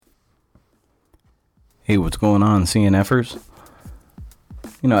Hey, what's going on, CNFers?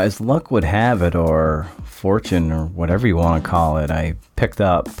 You know, as luck would have it, or fortune, or whatever you want to call it, I picked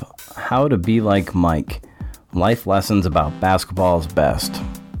up How to Be Like Mike, Life Lessons About Basketball's Best.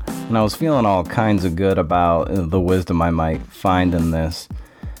 And I was feeling all kinds of good about the wisdom I might find in this.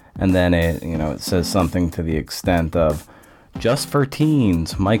 And then it says something to the extent of, just for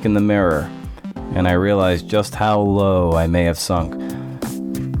teens, Mike in the mirror. And I realized just how low I may have sunk,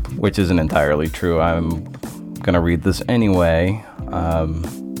 which isn't entirely true. I'm going to read this anyway.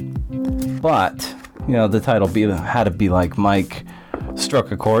 But, you know, the title, How to Be Like Mike,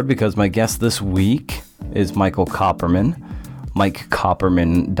 struck a chord because my guest this week is Michael Copperman.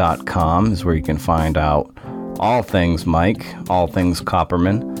 MikeCopperman.com is where you can find out all things Mike, all things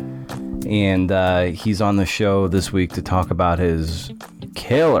Copperman. And he's on the show this week to talk about his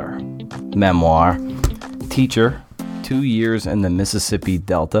killer memoir, Teacher, 2 Years in the Mississippi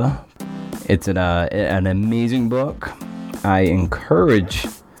Delta. It's an amazing book. I encourage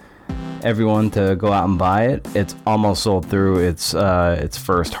everyone to go out and buy it. It's almost sold through its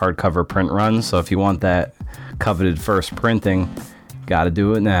first hardcover print run, so if you want that coveted first printing, got to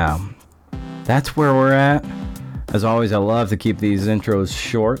do it now. That's where we're at. As always, I love to keep these intros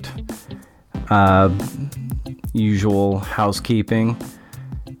short. Usual housekeeping.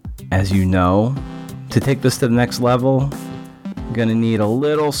 As you know, to take this to the next level, I'm going to need a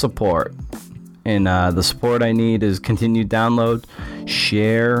little support. And the support I need is continued download,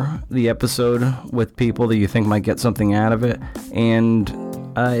 share the episode with people that you think might get something out of it, and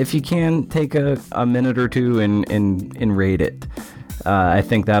if you can, take a minute or two and rate it. I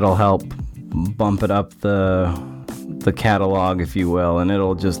think that'll help bump it up the catalog, if you will, and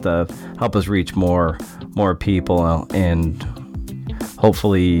it'll just help us reach more people and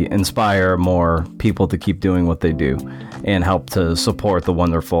hopefully inspire more people to keep doing what they do and help to support the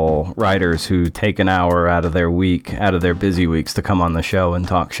wonderful writers who take an hour out of their week, out of their busy weeks, to come on the show and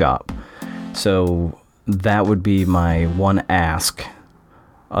talk shop. So that would be my one ask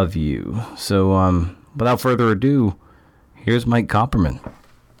of you. So without further ado, here's Mike Copperman.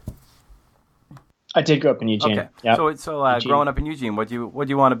 I did grow up in Eugene. Okay. Yep. So Eugene. Growing up in Eugene, what do you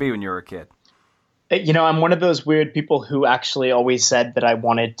want to be when you were a kid? You know, I'm one of those weird people who actually always said that I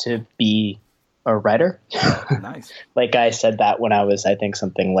wanted to be a writer. Nice. Like, I said that when I was, I think,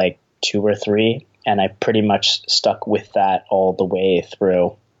 something like 2 or 3, and I pretty much stuck with that all the way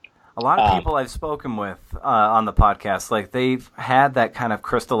through. A lot of people I've spoken with on the podcast, like, they've had that kind of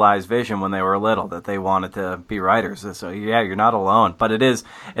crystallized vision when they were little that they wanted to be writers. So yeah, you're not alone. But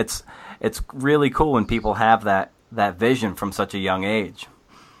it's really cool when people have that vision from such a young age.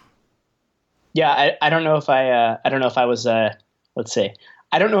 Yeah, I don't know if I was let's see.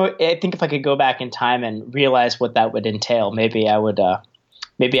 I don't know. I think if I could go back in time and realize what that would entail, maybe I would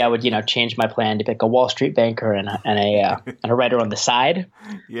change my plan to be like a Wall Street banker and a writer on the side.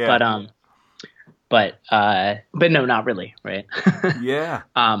 Yeah. But no, not really. Right. Yeah.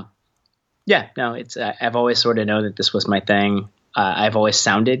 Yeah. No, it's I've always sort of known that this was my thing. I've always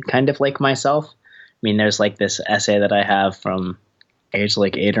sounded kind of like myself. I mean, there's like this essay that I have from age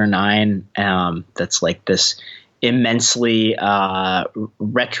like 8 or 9. That's like this immensely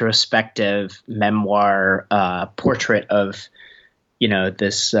retrospective memoir portrait of, you know,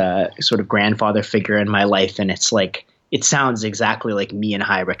 this sort of grandfather figure in my life. And it's like, it sounds exactly like me in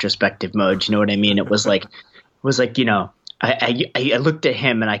high retrospective mode. You know what I mean? It was like, you know, I looked at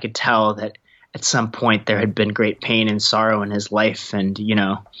him and I could tell that at some point there had been great pain and sorrow in his life, and, you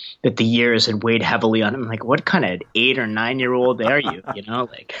know, that the years had weighed heavily on him. Like, what kind of 8 or 9-year-old are you? You know,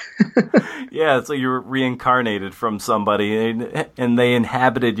 like. Yeah, it's like you were reincarnated from somebody, and they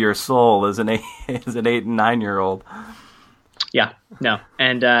inhabited your soul as an 8 and 9-year-old. Yeah, no,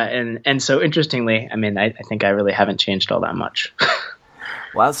 and so interestingly, I mean, I think I really haven't changed all that much.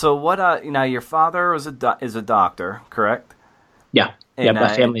 Wow. So what? Now, your father is a doctor, correct? Yeah, And, a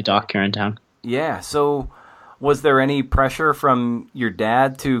family doc here in town. Yeah. So, was there any pressure from your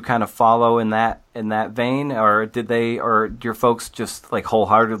dad to kind of follow in that vein, or did your folks just like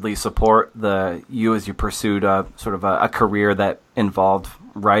wholeheartedly support you as you pursued a sort of a career that involved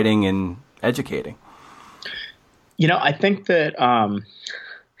writing and educating? You know, I think that.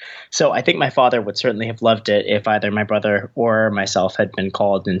 So I think my father would certainly have loved it if either my brother or myself had been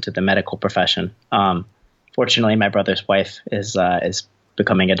called into the medical profession. Fortunately, my brother's wife is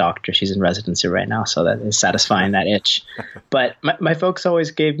becoming a doctor. She's in residency right now, so that is satisfying that itch. But my folks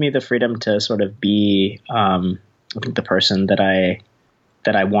always gave me the freedom to sort of be, I think, the person that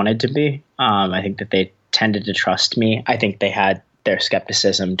I wanted to be. I think that they tended to trust me. I think they had their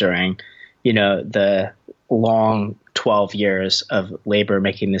skepticism during, you know, the long 12 years of labor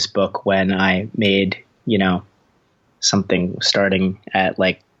making this book when I made something starting at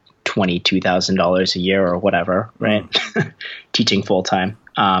like $22,000 a year or whatever, right? Teaching full time.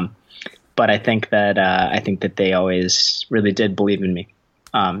 But I think that they always really did believe in me.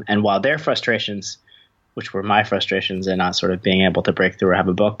 And while their frustrations, which were my frustrations in not sort of being able to break through or have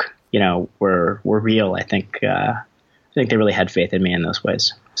a book, were real. I think they really had faith in me in those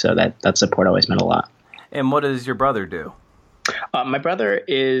ways. So that support always meant a lot. And what does your brother do? My brother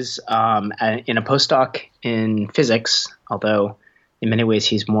is in a postdoc in physics, although in many ways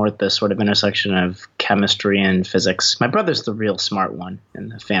he's more at the sort of intersection of chemistry and physics. My brother's the real smart one in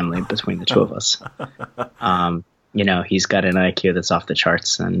the family between the two of us. He's got an IQ that's off the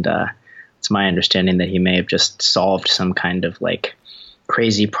charts, and it's my understanding that he may have just solved some kind of like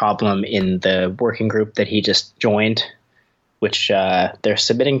crazy problem in the working group that he just joined, which they're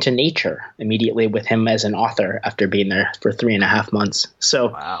submitting to Nature immediately with him as an author after being there for 3.5 months. So,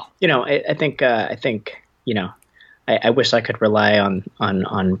 wow. I think I wish I could rely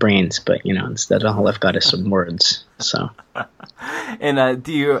on brains, but instead all I've got is some words. So, and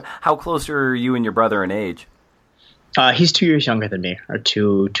how close are you and your brother in age? He's 2 years younger than me, or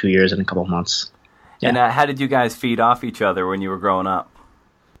two years and a couple of months. Yeah. And how did you guys feed off each other when you were growing up?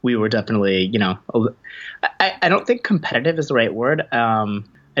 We were definitely, I don't think competitive is the right word. I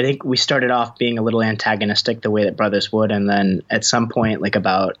think we started off being a little antagonistic the way that brothers would. And then at some point, like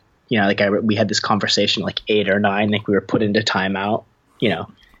about, we had this conversation like 8 or 9, I think we were put into timeout,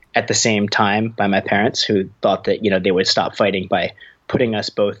 at the same time by my parents, who thought that, they would stop fighting by putting us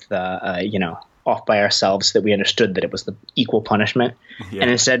both, off by ourselves, so that we understood that it was the equal punishment. Yeah.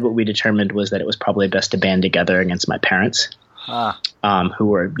 And instead what we determined was that it was probably best to band together against my parents. Who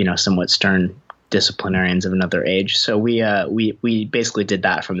were, somewhat stern disciplinarians of another age. So we basically did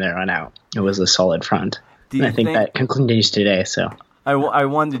that from there on out. It was a solid front. And I think that continues today. So I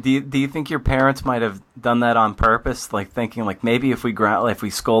wonder, do you think your parents might have done that on purpose? Like thinking like maybe if we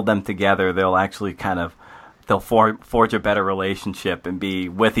scold them together, they'll actually they'll forge a better relationship and be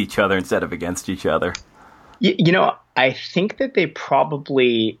with each other instead of against each other. I think that they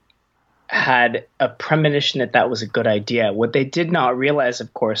probably had a premonition that was a good idea. What they did not realize,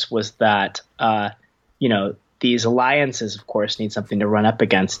 of course, was that, these alliances, of course, need something to run up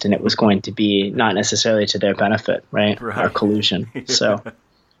against, and it was going to be not necessarily to their benefit, right? Or collusion. So,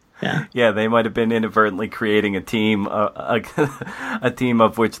 yeah. Yeah, they might have been inadvertently creating a team, a team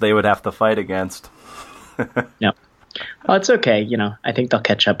of which they would have to fight against. Yeah. Well, it's okay. I think they'll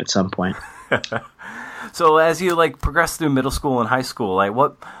catch up at some point. So as you progressed through middle school and high school,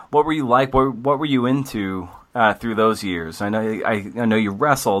 what were you like? What were you into through those years? I know you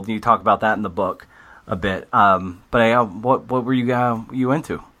wrestled. You talk about that in the book a bit. But what were you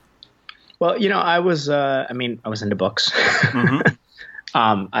into? Well, I was into books.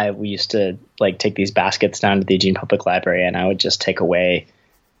 Mm-hmm. We used to take these baskets down to the Eugene Public Library, and I would just take away.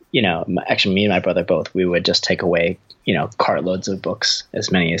 Actually, me and my brother both. We would just take away cartloads of books,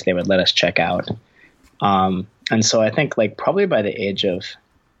 as many as they would let us check out. And so I think probably by the age of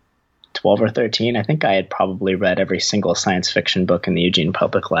 12 or 13, I think I had probably read every single science fiction book in the Eugene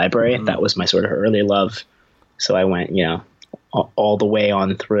Public Library. Mm-hmm. That was my sort of early love. So I went, all the way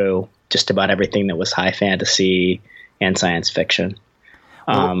on through just about everything that was high fantasy and science fiction.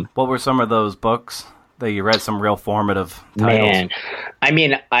 What were some of those books that you read, some real formative titles?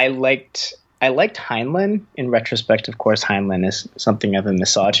 Man, I liked Heinlein. In retrospect, of course, Heinlein is something of a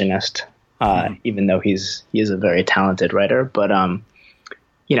misogynist. Even though he is a very talented writer, but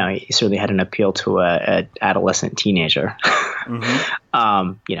he certainly had an appeal to a adolescent teenager.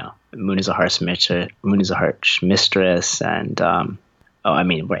 Mm-hmm. Moon is a harsh mistress, and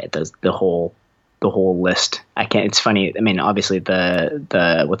the whole list. I can't. It's funny. Obviously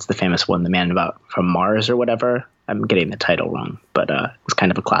the what's the famous one, The Man from Mars or whatever. I'm getting the title wrong, but it was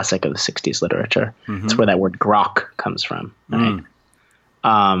kind of a classic of the '60s literature. Mm-hmm. It's where that word grok comes from, right?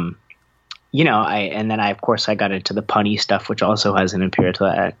 And then I got into the punny stuff, which also has an appeal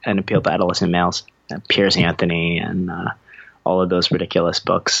to adolescent males, Piers Anthony and all of those ridiculous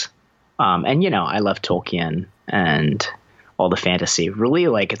books. I love Tolkien and all the fantasy. Really,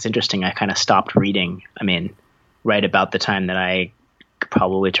 it's interesting. I kind of stopped reading. Right about the time that I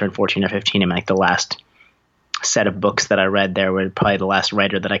probably turned 14 or 15, the last set of books that I read there were probably the last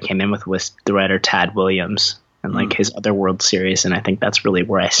writer that I came in with was the writer Tad Williams. And his Otherworld series, and I think that's really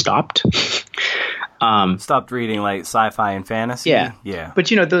where I stopped. Stopped reading sci-fi and fantasy. Yeah. But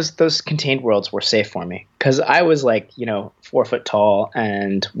those contained worlds were safe for me because I was 4 foot tall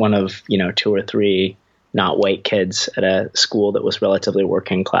and one of 2 or 3 not white kids at a school that was relatively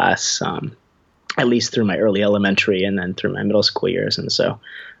working class, at least through my early elementary and then through my middle school years. And so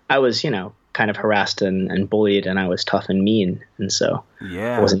I was kind of harassed and bullied, and I was tough and mean, and so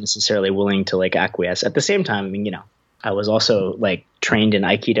I wasn't necessarily willing to like acquiesce. At the same time, I mean, I was also like trained in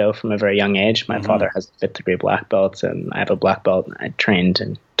Aikido from a very young age. My father has a 5th degree black belt, and I have a black belt. I trained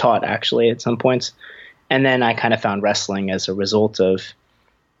and taught actually at some points, and then I kind of found wrestling as a result of,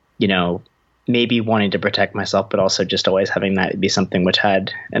 maybe wanting to protect myself, but also just always having that be something which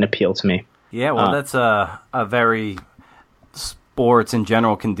had an appeal to me. Yeah, well, that's a very sports in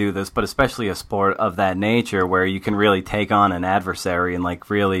general can do this, but especially a sport of that nature where you can really take on an adversary and like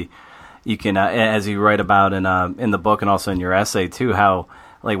really you can, as you write about in the book and also in your essay too, how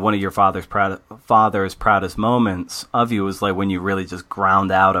like one of your father's proudest moments of you was like when you really just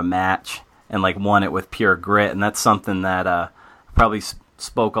ground out a match and like won it with pure grit, and that's something that probably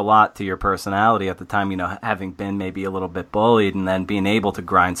spoke a lot to your personality at the time, having been maybe a little bit bullied and then being able to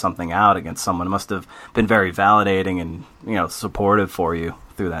grind something out against someone must have been very validating and, supportive for you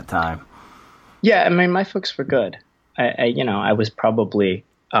through that time. Yeah. I mean, my folks were good. I was probably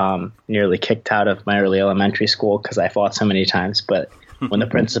nearly kicked out of my early elementary school because I fought so many times. But when the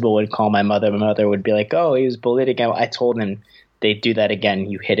principal would call my mother would be like, "Oh, he was bullied again." I told him, "They'd do that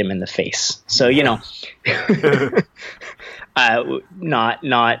again. You hit him in the face." So,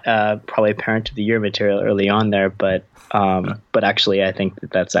 not probably parent of the year material early on there, but actually I think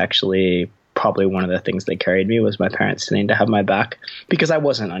that's actually probably one of the things that carried me was my parents needing to have my back, because I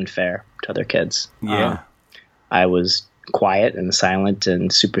wasn't unfair to other kids. Yeah. I was quiet and silent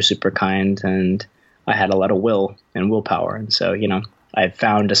and super, super kind, and I had a lot of will and willpower. And so, I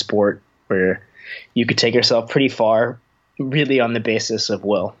found a sport where you could take yourself pretty far really on the basis of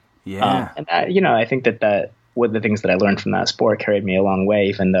will. Yeah. And I think that one of the things that I learned from that sport carried me a long way,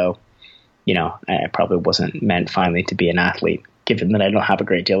 even though, I probably wasn't meant finally to be an athlete, given that I don't have a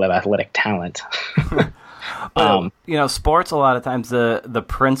great deal of athletic talent. But, sports, a lot of times the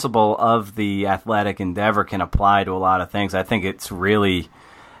principle of the athletic endeavor can apply to a lot of things. I think it's really,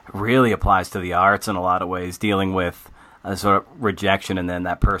 really applies to the arts in a lot of ways, dealing with a sort of rejection and then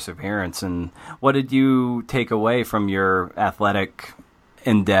that perseverance. And what did you take away from your athletic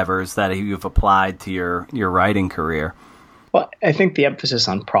endeavors that you've applied to your writing career? Well, I think the emphasis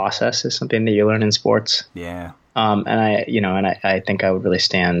on process is something that you learn in sports. Yeah. And I think I would really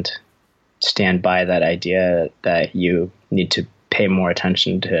stand by that idea that you need to pay more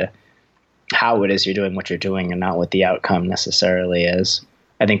attention to how it is you're doing what you're doing and not what the outcome necessarily is.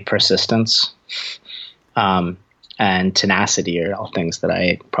 I think persistence, and tenacity are all things that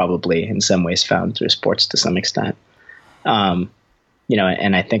I probably in some ways found through sports to some extent. And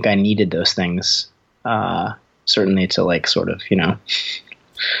I think I needed those things, certainly to like sort of,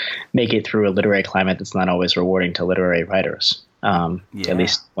 make it through a literary climate that's not always rewarding to literary writers, at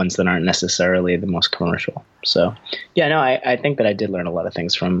least ones that aren't necessarily the most commercial. So, I think that I did learn a lot of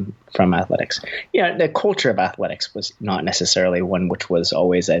things from athletics. The culture of athletics was not necessarily one which was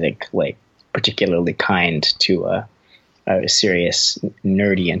always, I think, like particularly kind to a serious,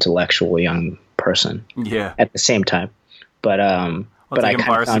 nerdy, intellectual young person. Yeah. At the same time, but But like in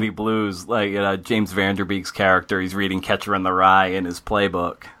Varsity Blues, like James Vanderbeek's character, he's reading Catcher in the Rye in his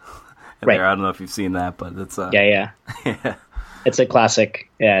playbook. Right. I don't know if you've seen that, but it's yeah. It's a classic.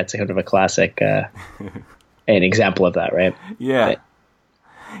 Yeah, it's kind of a classic, an example of that, right? Yeah. But,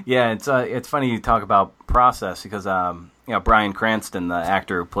 yeah, it's funny you talk about process because Bryan Cranston, the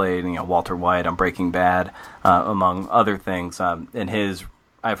actor who played Walter White on Breaking Bad, among other things,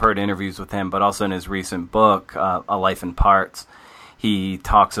 I've heard interviews with him, but also in his recent book, A Life in Parts, he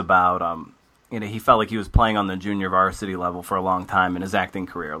talks about he felt like he was playing on the junior varsity level for a long time in his acting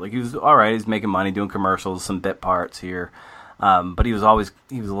career. Like he was all right, he's making money doing commercials, some bit parts here, but he was a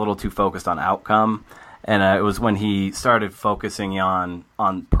little too focused on outcome. And it was when he started focusing on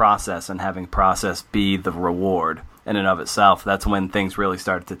process and having process be the reward in and of itself, that's when things really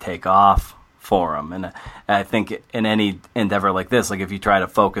started to take off for him. And I think in any endeavor like this, like if you try to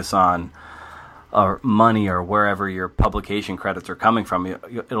focus on money or wherever your publication credits are coming from,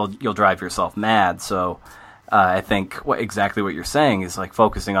 you'll drive yourself mad. So I think exactly what you're saying is like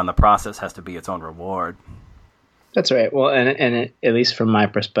focusing on the process has to be its own reward. That's right. Well, and at least from my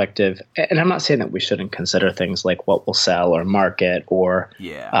perspective, and I'm not saying that we shouldn't consider things like what will sell or market or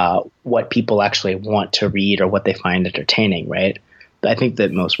what people actually want to read or what they find entertaining, right? I think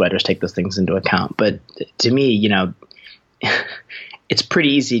that most writers take those things into account. But to me, it's pretty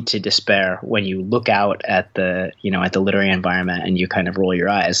easy to despair when you look out at the literary environment and you kind of roll your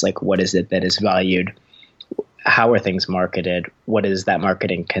eyes. Like, what is it that is valued? How are things marketed? What does that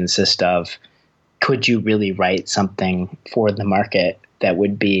marketing consist of? Could you really write something for the market that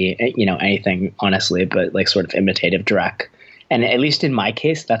would be, anything, honestly, but like sort of imitative direct? And at least in my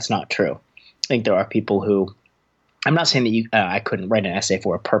case, that's not true. think there are people who, I'm not saying that I couldn't write an essay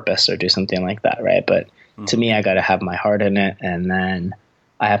for a purpose or do something like that, right? But to me, I got to have my heart in it, and then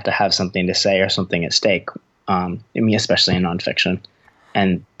I have to have something to say or something at stake. I mean, especially in nonfiction,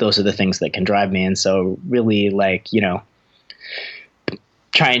 and those are the things that can drive me. And so, really, like, you know,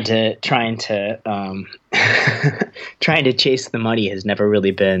 trying to trying to chase the money has never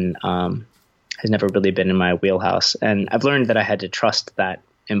really been in my wheelhouse. And I've learned that I had to trust that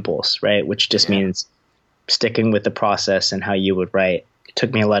impulse, right? Which just means sticking with the process and how you would write. It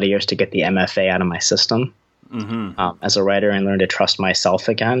took me a lot of years to get the MFA out of my system as a writer and learn to trust myself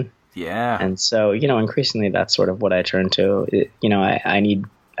again. Yeah. And so, you know, increasingly that's sort of what I turn to. You know, I need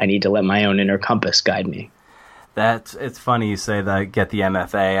to let my own inner compass guide me. It's funny you say that, get the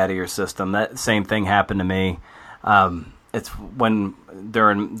MFA out of your system. That same thing happened to me. It's when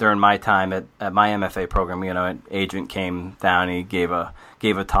during my time at my MFA program, you know, an agent came down, he gave a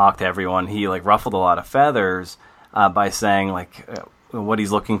talk to everyone. He like ruffled a lot of feathers by saying like what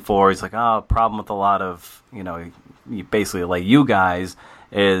he's looking for. He's like, oh, problem with a lot of, you know, basically like you guys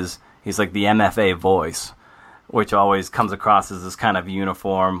is, he's like the MFA voice, which always comes across as this kind of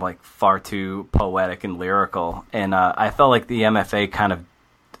uniform, like far too poetic and lyrical. And I felt like the MFA kind of,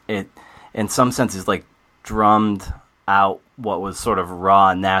 it in some senses like drummed out what was sort of raw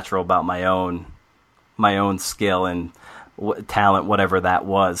and natural about my own skill and talent, whatever that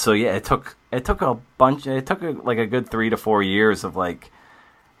was. So yeah, it took like a good 3 to 4 years of like,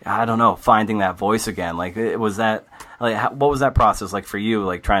 I don't know, finding that voice again. Like, was that like, what was that process like for you?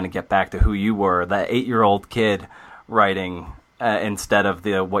 Like trying to get back to who you were, that 8-year-old kid writing instead of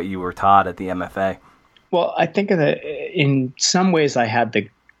what you were taught at the MFA. Well, I think that in some ways I had the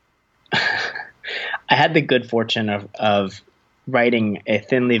good fortune of writing a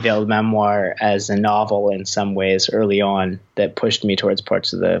thinly veiled memoir as a novel in some ways early on that pushed me towards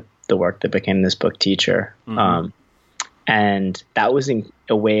parts of the work that became this book, Teacher. And that was in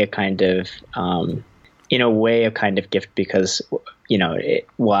a way a kind of gift because, you know,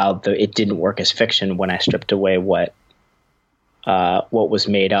 while it didn't work as fiction when I stripped away what was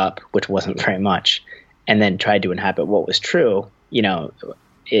made up, which wasn't very much, and then tried to inhabit what was true, you know,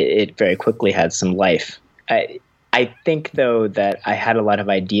 it very quickly had some life. I think, though, that I had a lot of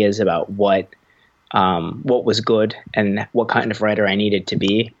ideas about what was good and what kind of writer I needed to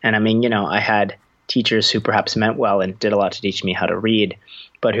be. And I mean, you know, I had teachers who perhaps meant well and did a lot to teach me how to read,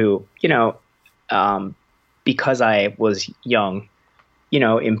 but who, you know, because I was young, you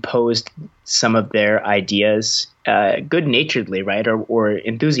know, imposed some of their ideas good-naturedly, right, or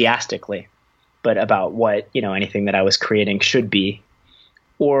enthusiastically, but about what, you know, anything that I was creating should be.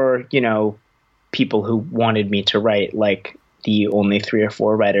 Or, you know, people who wanted me to write like the only 3 or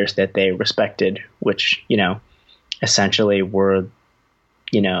 4 writers that they respected, which, you know, essentially were,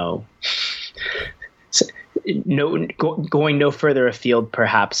 you know, going no further afield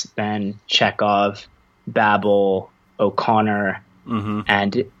perhaps than Chekhov, Babel, O'Connor,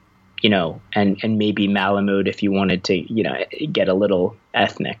 and, you know, and maybe Malamud if you wanted to, you know, get a little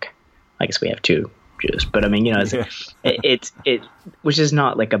ethnic. I guess we have 2 Jews, but I mean, you know, it's which is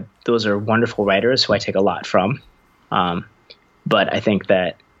not like those are wonderful writers who I take a lot from. But I think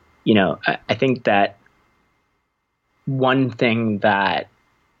that, you know, I think that one thing that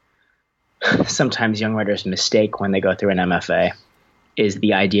sometimes young writers mistake when they go through an MFA is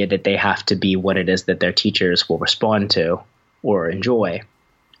the idea that they have to be what it is that their teachers will respond to or enjoy.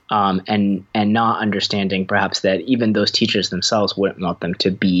 And not understanding perhaps that even those teachers themselves wouldn't want them to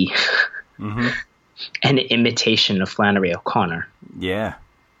be an imitation of Flannery O'Connor. Yeah.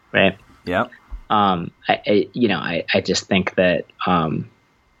 Right. Yep. I just think that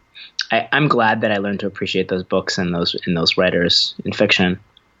I'm glad that I learned to appreciate those books and those writers in fiction.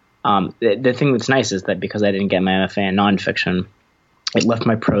 The thing that's nice is that because I didn't get my MFA in nonfiction, it left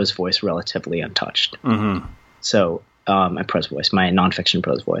my prose voice relatively untouched. So my prose voice, my nonfiction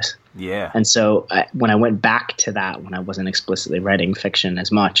prose voice. Yeah. And so when I went back to that, when I wasn't explicitly writing fiction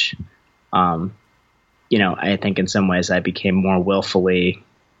as much, you know, I think in some ways I became more willfully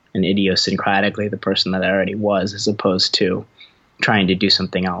and idiosyncratically the person that I already was, as opposed to trying to do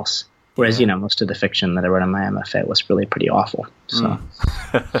something else. Whereas, you know, most of the fiction that I wrote on my MFA was really pretty awful. So,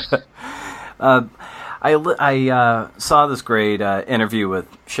 I saw this great interview with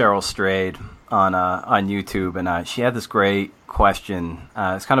Cheryl Strayed on YouTube, and she had this great question.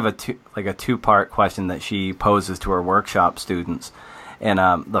 It's kind of a two-part question that she poses to her workshop students. And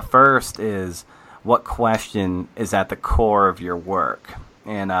the first is, what question is at the core of your work?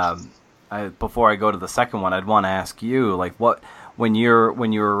 And before I go to the second one, I'd want to ask you, like, when you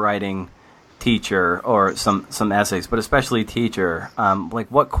were writing teacher, or some essays, but especially teacher,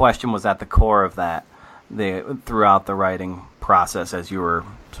 like what question was at the core of that throughout the writing process as you were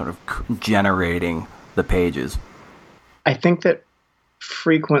sort of generating the pages? I think that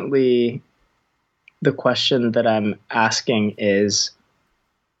frequently the question that I'm asking is,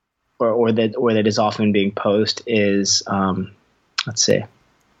 or that is often being posed is, let's see,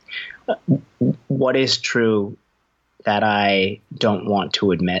 what is true that I don't want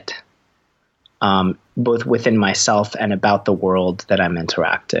to admit, both within myself and about the world that I'm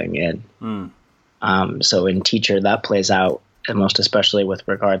interacting in. So in teacher, that plays out, and most especially with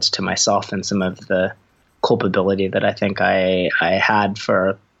regards to myself and some of the culpability that I think I had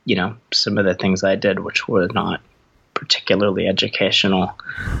for, some of the things I did, which were not particularly educational.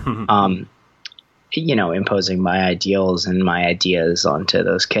 Imposing my ideals and my ideas onto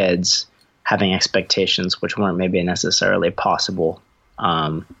those kids, having expectations which weren't maybe necessarily possible,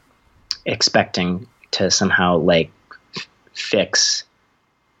 expecting to somehow fix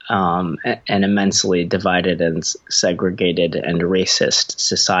an immensely divided and segregated and racist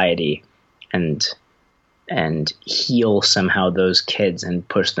society, and heal somehow those kids and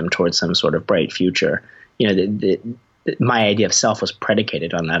push them towards some sort of bright future. My idea of self was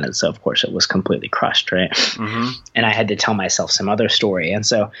predicated on that, and so of course it was completely crushed, right? And I had to tell myself some other story, and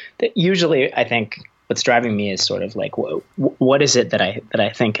so usually I think what's driving me is sort of like, what is it that I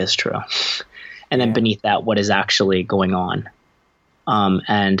think is true, and then beneath that, what is actually going on,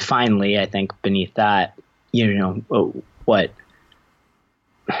 and finally, I think beneath that, what,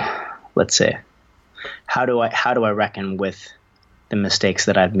 let's say, how do I reckon with the mistakes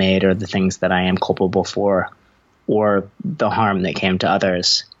that I've made, or the things that I am culpable for, or the harm that came to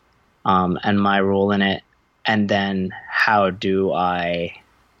others, and my role in it, and then how do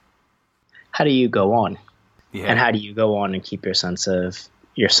you go on, and how do you go on and keep your sense of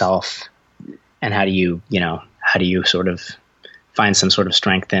yourself, and how do you sort of find some sort of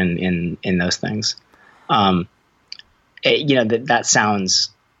strength in those things. That sounds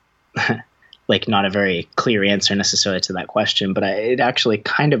like not a very clear answer necessarily to that question, but it actually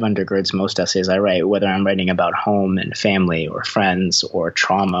kind of undergirds most essays I write, whether I'm writing about home and family or friends or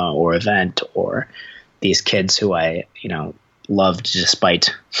trauma or event or these kids who I, loved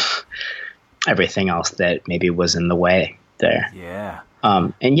despite everything else that maybe was in the way there. Yeah.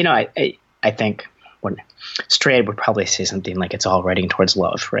 I think when Strayed would probably say something like it's all writing towards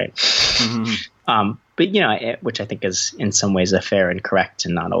love, right? But which I think is in some ways a fair and correct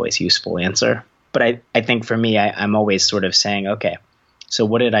and not always useful answer. But I think for me, I'm always sort of saying, okay, so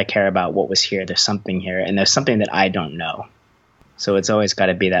what did I care about? What was here? There's something here, and there's something that I don't know. So it's always got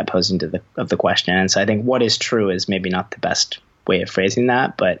to be that posing of the question. And so I think what is true is maybe not the best way of phrasing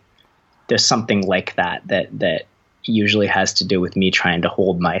that, but there's something like that usually has to do with me trying to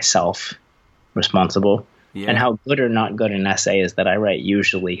hold myself responsible. Yeah. And how good or not good an essay is that I write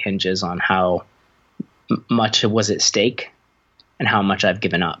usually hinges on how much was at stake and how much I've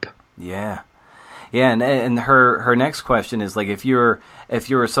given up. Yeah. Yeah, and her next question is like, if you're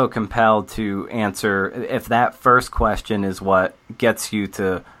so compelled to answer, if that first question is what gets you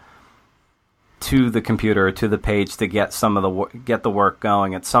to the computer or to the page to get get the work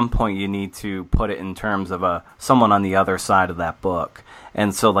going, at some point you need to put it in terms of someone on the other side of that book.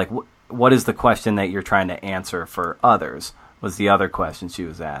 And so like, what is the question that you're trying to answer for others was the other question she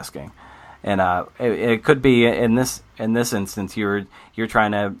was asking. And it could be in this instance you're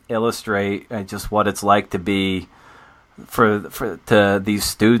trying to illustrate just what it's like to be to these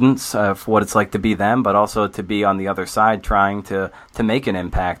students, for what it's like to be them, but also to be on the other side trying to make an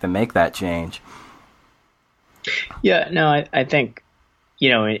impact and make that change. Yeah, no, I think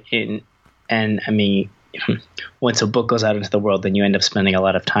once a book goes out into the world, then you end up spending a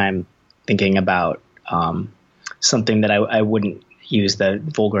lot of time thinking about something that I wouldn't use the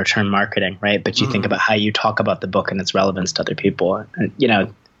vulgar term marketing, right? But you think about how you talk about the book and its relevance to other people. And,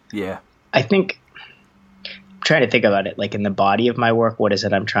 yeah, I think I'm trying to think about it, like in the body of my work, what is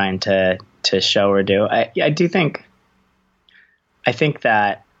it I'm trying to show or do? I think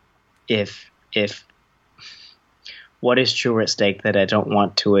that if what is true or at stake that I don't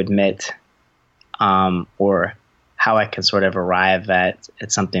want to admit, or how I can sort of arrive at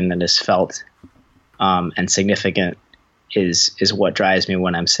something that is felt, and significant, is what drives me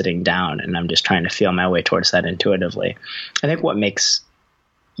when I'm sitting down and I'm just trying to feel my way towards that intuitively. I think what makes,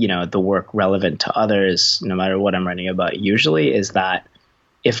 the work relevant to others, no matter what I'm writing about, usually is that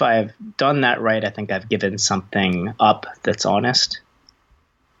if I've done that right, I think I've given something up that's honest.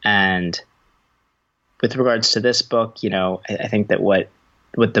 And with regards to this book, I think that what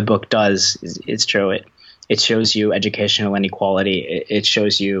the book does is true. It shows you educational inequality. It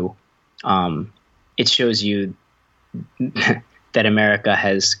shows you it shows you that America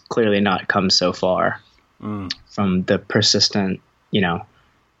has clearly not come so far from the persistent,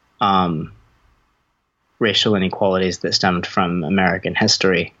 racial inequalities that stemmed from American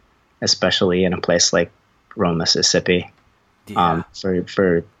history, especially in a place like Rome, Mississippi. Yeah.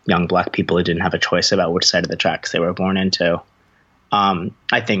 For young Black people who didn't have a choice about which side of the tracks they were born into.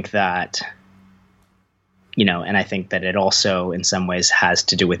 I think that, and I think that it also in some ways has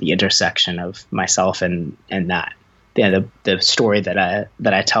to do with the intersection of myself and that. The story that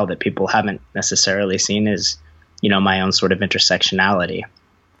I tell that people haven't necessarily seen is, my own sort of intersectionality.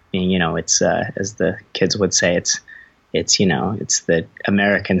 It's as the kids would say, it's the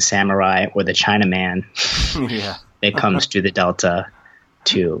American samurai or the Chinaman Yeah. that comes to the Delta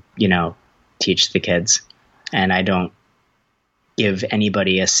to, teach the kids. And I don't give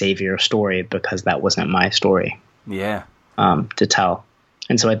anybody a savior story because that wasn't my story. Yeah. To tell.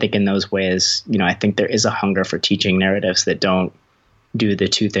 And so I think in those ways, I think there is a hunger for teaching narratives that don't do the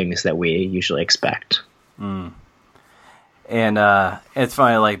two things that we usually expect. And it's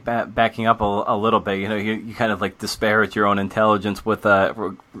funny, like backing up a little bit, you kind of like disparage your own intelligence with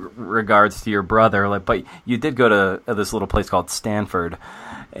regards to your brother, but you did go to this little place called Stanford,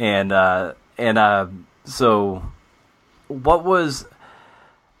 and so what was,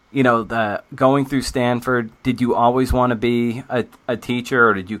 the going through Stanford? Did you always want to be a teacher,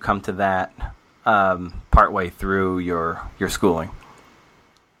 or did you come to that partway through your schooling?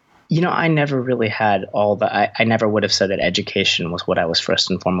 I never really had I never would have said that education was what I was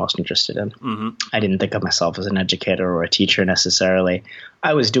first and foremost interested in. Mm-hmm. I didn't think of myself as an educator or a teacher necessarily.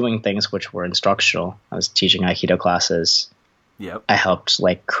 I was doing things which were instructional. I was teaching Aikido classes. Yep. I helped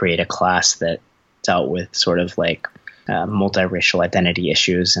create a class that dealt with sort of multiracial identity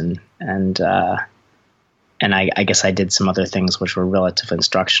issues and I guess I did some other things which were relatively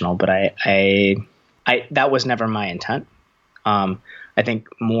instructional, but I that was never my intent. I think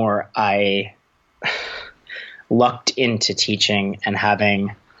more I lucked into teaching and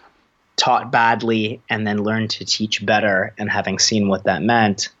having taught badly and then learned to teach better and having seen what that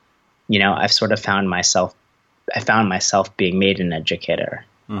meant, I've sort of found myself being made an educator.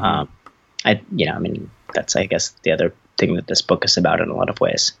 Mm-hmm. That's, I guess, the other thing that this book is about in a lot of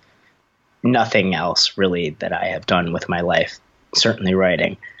ways. Nothing else really that I have done with my life, certainly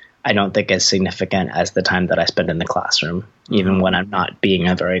writing, I don't think as significant as the time that I spend in the classroom, even when I'm not being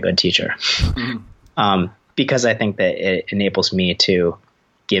a very good teacher. Because I think that it enables me to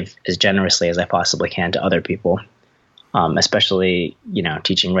give as generously as I possibly can to other people, especially,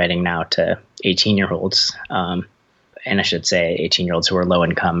 teaching writing now to 18-year-olds. And I should say 18-year-olds who are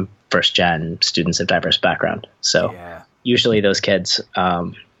low-income, first-gen students of diverse background. So usually those kids,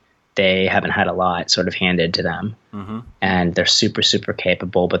 they haven't had a lot sort of handed to them. Mm-hmm. And they're super, super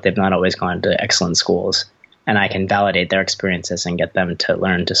capable, but they've not always gone to excellent schools. And I can validate their experiences and get them to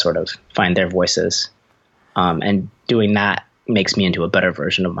learn to sort of find their voices. And doing that makes me into a better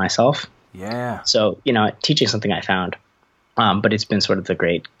version of myself. Yeah. So, teaching something I found. But it's been sort of the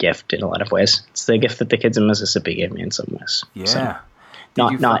great gift in a lot of ways. It's the gift that the kids in Mississippi gave me in some ways. Yeah. So,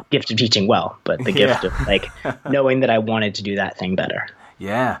 not gift of teaching well, but the gift of knowing that I wanted to do that thing better.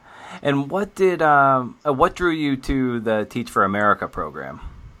 Yeah. And what drew you to the Teach for America program?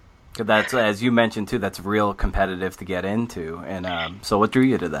 'Cause that's, as you mentioned too, that's real competitive to get into. And so what drew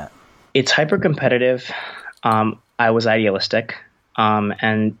you to that? It's hyper competitive. I was idealistic.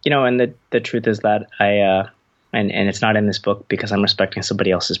 And the truth is that and it's not in this book because I'm respecting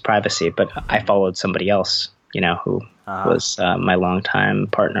somebody else's privacy, but I followed somebody else, who was my longtime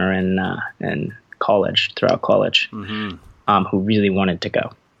partner in college, throughout college, who really wanted to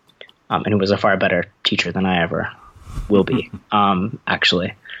go. And who was a far better teacher than I ever will be,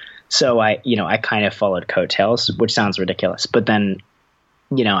 actually. So I kind of followed coattails, which sounds ridiculous. But then,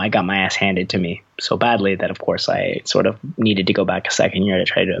 I got my ass handed to me so badly that, of course, I sort of needed to go back a second year to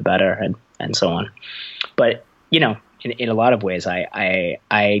try to do it better and so on. But, in a lot of ways,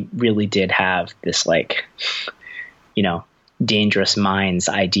 I really did have this, dangerous minds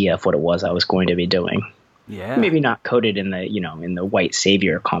idea of what it was I was going to be doing. Yeah. Maybe not coded in the white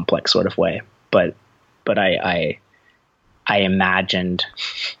savior complex sort of way, but I imagined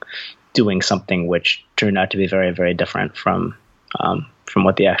doing something which turned out to be very, very different from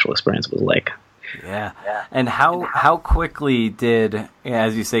what the actual experience was like. Yeah. And how quickly did,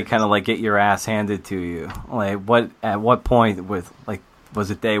 as you say, kind of get your ass handed to you? At what point was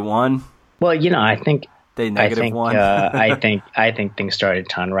it day one? Well, I think day negative one. I think things started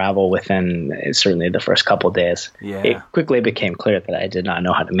to unravel within certainly the first couple of days. Yeah. It quickly became clear that I did not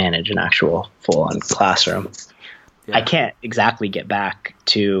know how to manage an actual full-on classroom. Yeah. I can't exactly get back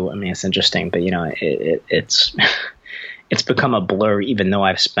to, I mean, it's interesting, but it's it's become a blur, even though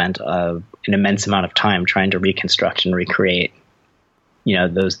I've spent an immense amount of time trying to reconstruct and recreate,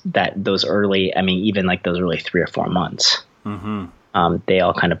 those early, I mean, even like those early 3 or 4 months. They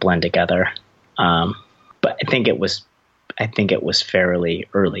all kind of blend together. But I think it was fairly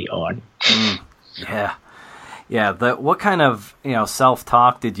early on. Yeah. Yeah. What kind of,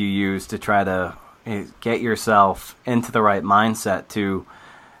 self-talk did you use to try to get yourself into the right mindset to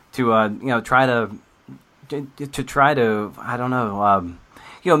try to I don't know,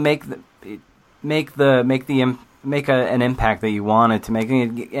 make an impact that you wanted to make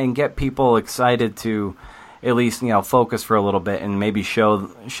and get people excited to at least focus for a little bit and maybe show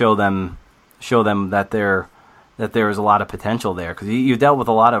them that there is a lot of potential there, because you dealt with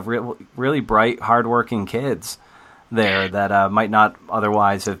a lot of really bright, hardworking kids there that might not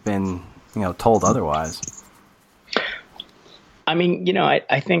otherwise have been told otherwise. I mean,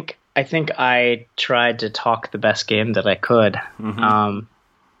 I think I tried to talk the best game that I could.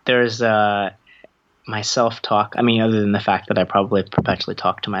 There's my self-talk. I mean, other than the fact that I probably perpetually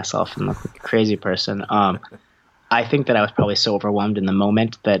talk to myself and look like a crazy person. I think that I was probably so overwhelmed in the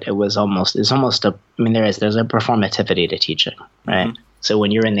moment that there's a performativity to teaching, right? So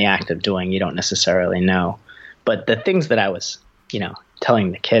when you're in the act of doing, you don't necessarily know. But the things that I was,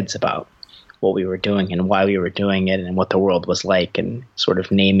 telling the kids about what we were doing and why we were doing it and what the world was like and sort of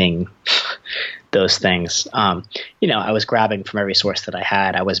naming those things. I was grabbing from every source that I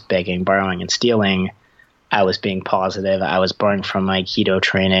had. I was begging, borrowing, and stealing. I was being positive. I was borrowing from my Aikido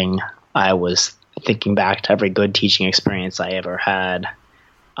training. I was thinking back to every good teaching experience I ever had.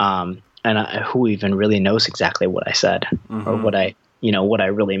 Who even really knows exactly what I said or what I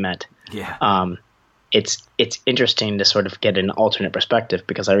really meant. Yeah. It's interesting to sort of get an alternate perspective,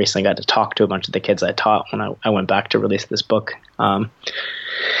 because I recently got to talk to a bunch of the kids I taught when I went back to release this book to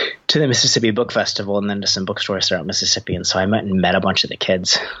the Mississippi Book Festival and then to some bookstores throughout Mississippi. And so I met a bunch of the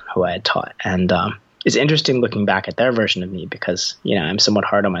kids who I had taught. And it's interesting looking back at their version of me, because, I'm somewhat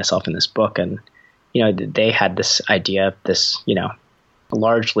hard on myself in this book. And, they had this idea, this,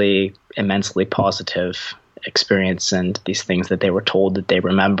 largely immensely positive experience and these things that they were told that they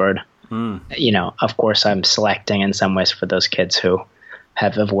remembered. Of course, I'm selecting in some ways for those kids who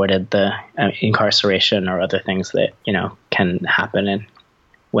have avoided the incarceration or other things that, can happen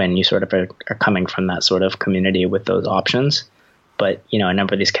when you sort of are coming from that sort of community with those options. But, a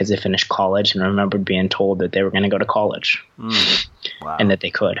number of these kids have finished college and remembered being told that they were going to go to college Wow. and that they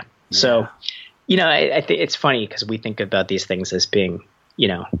could. Yeah. So, I think it's funny because we think about these things as being,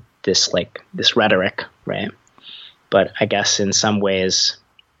 this rhetoric, right? But I guess in some ways,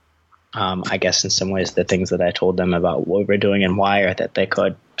 the things that I told them about what we were doing and why, or that they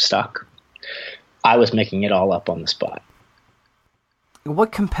could, stuck. I was making it all up on the spot.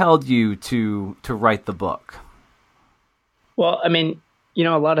 What compelled you to write the book? Well, I mean,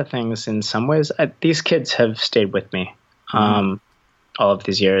 a lot of things in some ways. These kids have stayed with me all of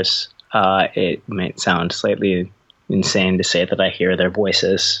these years. It might sound slightly insane to say that I hear their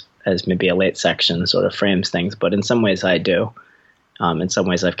voices, as maybe a late section sort of frames things, but in some ways I do. In some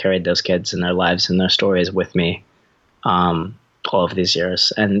ways I've carried those kids and their lives and their stories with me all of these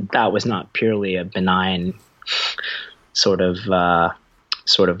years. And that was not purely a benign sort of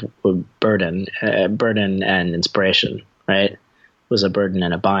burden and inspiration, right? It was a burden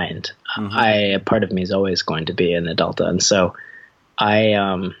and a bind. A part of me is always going to be in the Delta. And so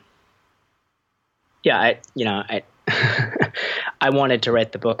I wanted to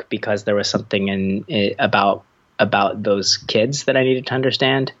write the book because there was something about those kids that I needed to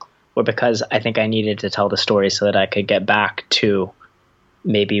understand, or because I think I needed to tell the story so that I could get back to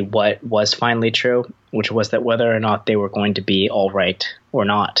maybe what was finally true, which was that whether or not they were going to be all right or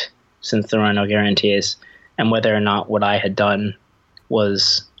not, since there are no guarantees, and whether or not what I had done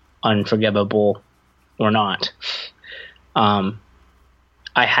was unforgivable or not. I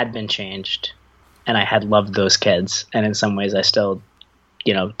had been changed, and I had loved those kids, and in some ways I still,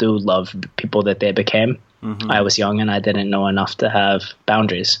 do love the people that they became. I was young and I didn't know enough to have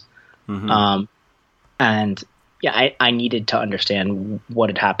boundaries. I needed to understand what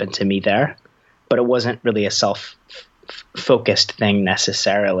had happened to me there, but it wasn't really a self-focused thing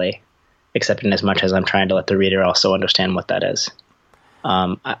necessarily, except in as much as I'm trying to let the reader also understand what that is.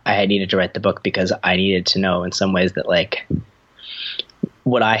 I needed to write the book because I needed to know in some ways that, like,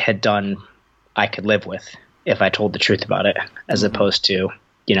 what I had done, I could live with if I told the truth about it, as opposed to,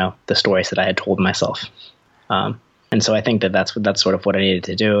 the stories that I had told myself. And so I think that's sort of what I needed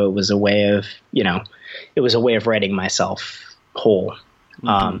to do. It was a way of, writing myself whole.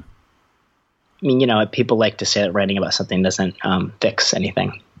 mean, people like to say that writing about something doesn't fix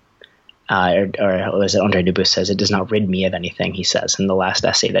anything. Or as Andre Dubus says, it does not rid me of anything, he says in the last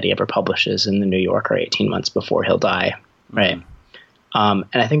essay that he ever publishes in the New Yorker 18 months before he'll die, right? And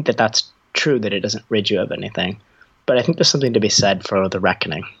I think that that's true, that it doesn't rid you of anything. But I think there's something to be said for the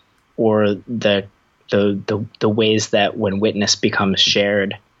reckoning, or the ways that when witness becomes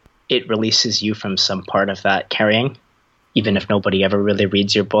shared, it releases you from some part of that carrying, even if nobody ever really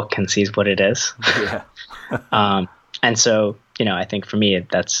reads your book and sees what it is. Yeah. And so, I think for me,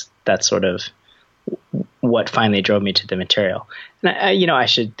 that's sort of what finally drove me to the material. And I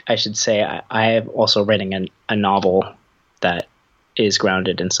should say I have also written a novel that is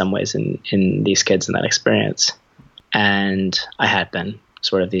grounded in some ways in these kids and that experience. And I had been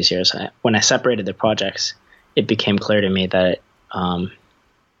sort of these years. When I separated the projects, it became clear to me that I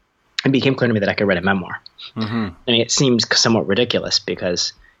could write a memoir. Mm-hmm. I mean, it seems somewhat ridiculous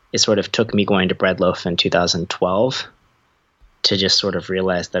because it sort of took me going to Breadloaf in 2012 to just sort of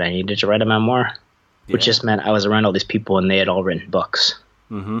realize that I needed to write a memoir, which just meant I was around all these people and they had all written books.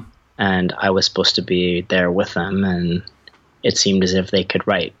 Mm-hmm. And I was supposed to be there with them, and it seemed as if they could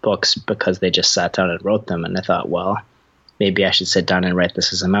write books because they just sat down and wrote them. And I thought, well, maybe I should sit down and write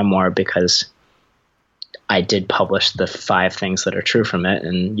this as a memoir, because I did publish the 5 things that are true from it.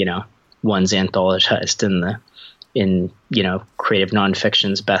 And, one's anthologized in Creative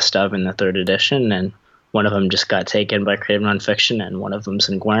Nonfiction's Best Of in the 3rd edition. And one of them just got taken by Creative Nonfiction, and one of them's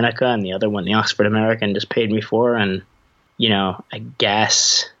in Guernica, and the other one, the Oxford American, just paid me for. And, I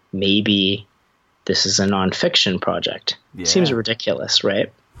guess maybe this is a nonfiction project. Yeah. Seems ridiculous,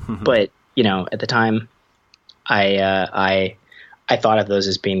 right? But, at the time, I thought of those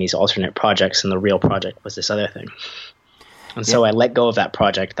as being these alternate projects, and the real project was this other thing. And so I let go of that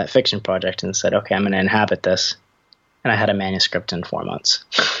project, that fiction project, and said, okay, I'm going to inhabit this. And I had a manuscript in 4 months.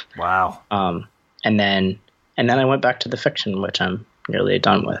 Wow. And then I went back to the fiction, which I'm nearly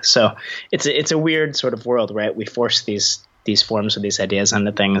done with. So it's a weird sort of world, right? We force these forms or these ideas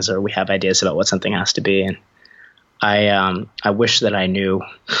onto things, or we have ideas about what something has to be. And I wish that I knew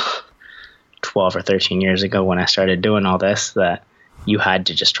 12 or 13 years ago when I started doing all this that you had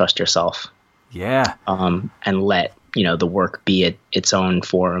to just trust yourself. Yeah. And let the work be its own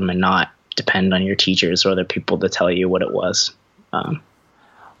form and not depend on your teachers or other people to tell you what it was.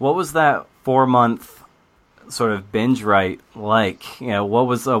 What was that 4-month sort of binge write like? What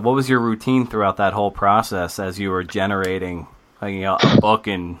was your routine throughout that whole process as you were generating a book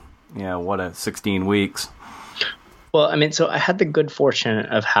in 16 weeks? Well, I mean, so I had the good fortune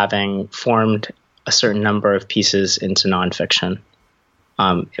of having formed a certain number of pieces into nonfiction,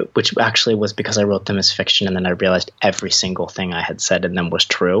 which actually was because I wrote them as fiction, and then I realized every single thing I had said in them was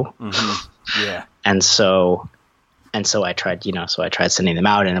true. Mm-hmm. Yeah. And so I tried, sending them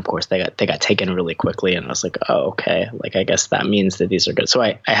out, and of course they got taken really quickly, and I was like, oh, okay, like I guess that means that these are good. So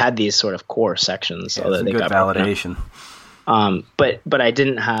I had these sort of core sections, so that they got validation. But I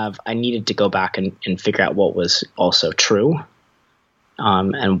needed to go back and figure out what was also true.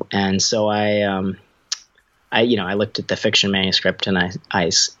 And so I looked at the fiction manuscript, and I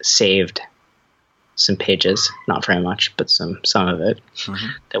saved some pages, not very much, but some of it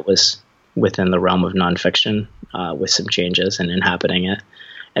that was within the realm of nonfiction, with some changes and inhabiting it.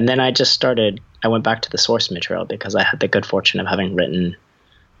 And then I went back to the source material because I had the good fortune of having written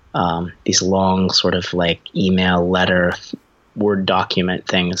these long sort of like email, letter, Word document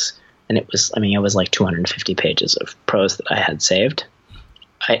things. And it was like 250 pages of prose that I had saved.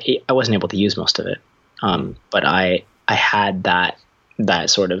 I wasn't able to use most of it. But I had that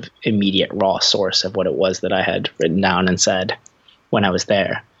sort of immediate raw source of what it was that I had written down and said when I was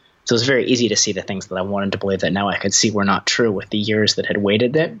there. So it was very easy to see the things that I wanted to believe that now I could see were not true with the years that had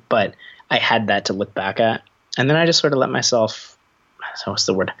waited it. But I had that to look back at. And then I just sort of let myself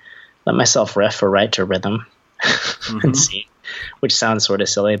riff or write to rhythm and see, which sounds sort of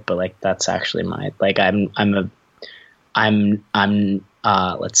silly, but like that's actually let's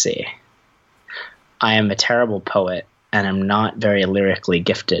see. I am a terrible poet, and I'm not very lyrically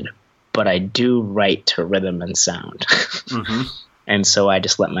gifted, but I do write to rhythm and sound. Mm-hmm. And so I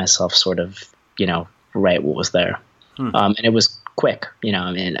just let myself sort of, write what was there. And it was quick,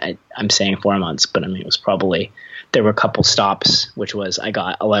 I'm saying 4 months, but it was probably, there were a couple stops, which was I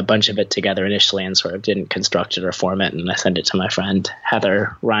got a bunch of it together initially and sort of didn't construct it or form it. And I sent it to my friend,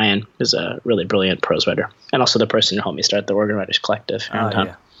 Heather Ryan, who's a really brilliant prose writer, and also the person who helped me start the Organ Writers Collective.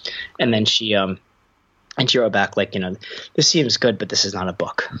 Yeah. And then she wrote back like, this seems good, but this is not a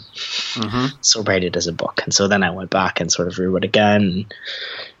book. Mm-hmm. So write it as a book. And so then I went back and sort of rewrote again.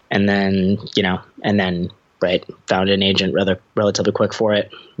 And then, right? Found an agent relatively quick for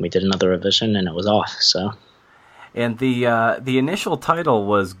it. We did another revision, and it was off. So, and the initial title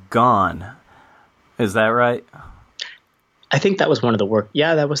was Gone. Is that right? I think that was one of the work.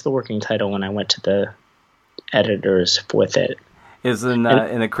 Yeah, that was the working title when I went to the editors with it. Is in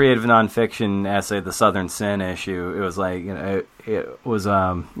the creative nonfiction essay, the Southern Sin issue, it was like, it was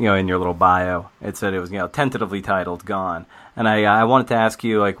in your little bio, it said it was tentatively titled Gone, and I wanted to ask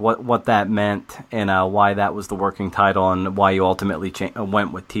you like what that meant and why that was the working title and why you ultimately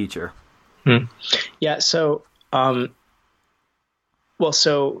went with Teacher. Yeah. So, there's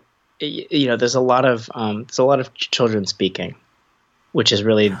a lot of children speaking, which is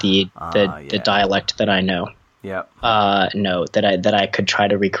really the dialect that I know. Yeah. That I could try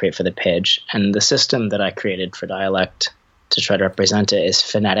to recreate for the page, and the system that I created for dialect to try to represent it is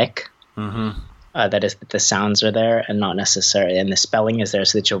phonetic. Mm-hmm. That is, that the sounds are there and not necessarily, and the spelling is there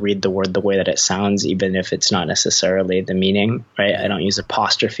so that you'll read the word the way that it sounds, even if it's not necessarily the meaning. Right? I don't use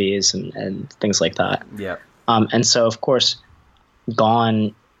apostrophes and things like that. Yeah. And so, of course,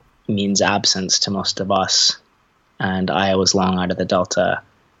 gone means absence to most of us, and I was long out of the Delta.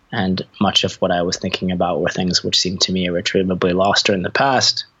 And much of what I was thinking about were things which seemed to me irretrievably lost or in the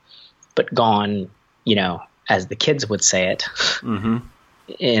past, but gone, as the kids would say it, mm-hmm.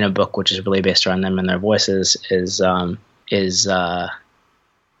 in a book which is really based around them and their voices means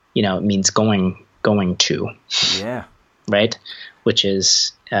going to. Yeah. Right? Which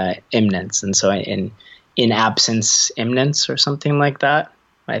is imminence. And so in absence, imminence or something like that.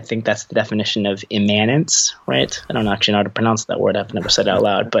 I think that's the definition of immanence, right? I don't actually know how to pronounce that word. I've never said it out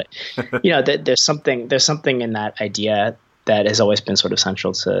loud, but there's something in that idea that has always been sort of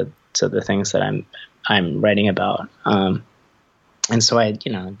central to the things that I'm writing about. And so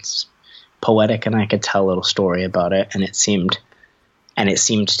it's poetic, and I could tell a little story about it, and it seemed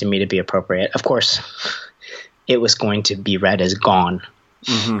to me to be appropriate. Of course, it was going to be read as Gone.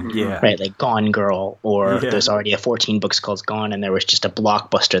 Mm-hmm, yeah. Right, like Gone Girl, or there's already a 14 books called Gone, and there was just a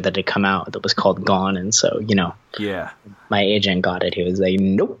blockbuster that had come out that was called Gone, and so my agent got it. He was like,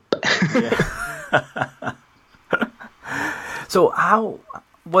 nope. Yeah. So how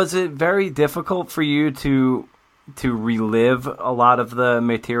was it very difficult for you to relive a lot of the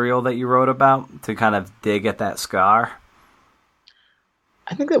material that you wrote about, to kind of dig at that scar?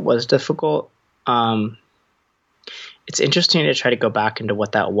 I think it was difficult. It's interesting to try to go back into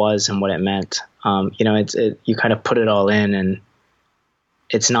what that was and what it meant. You kind of put it all in, and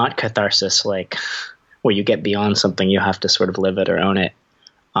it's not catharsis, like where you get beyond something, you have to sort of live it or own it.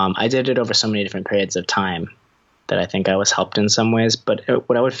 I did it over so many different periods of time that I think I was helped in some ways. But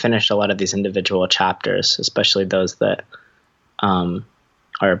when I would finish a lot of these individual chapters, especially those that are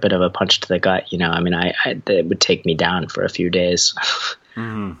a bit of a punch to the gut, it would take me down for a few days.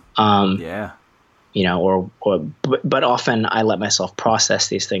 Mm-hmm. Yeah. But often I let myself process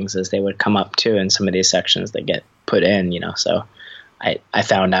these things as they would come up too in some of these sections that get put in, so I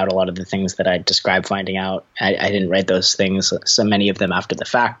found out a lot of the things that I described finding out. I didn't write those things, so many of them after the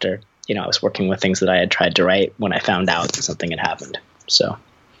fact, or, I was working with things that I had tried to write when I found out that something had happened. So.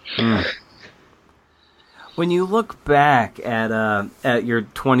 When you look back at your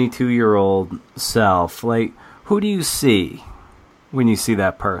 22-year-old self, like, who do you see when you see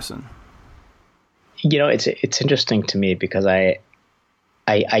that person? It's interesting to me because I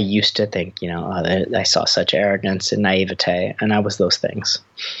used to think, I saw such arrogance and naivete, and I was those things.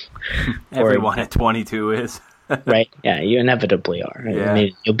 Everyone at 22 is. Right? Yeah, you inevitably are. Yeah. I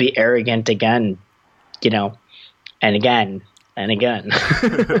mean, you'll be arrogant again, and again and again.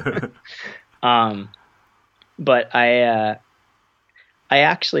 But I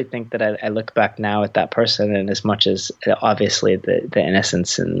actually think that I look back now at that person, and as much as obviously the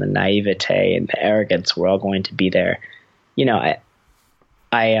innocence and the naivete and the arrogance were all going to be there,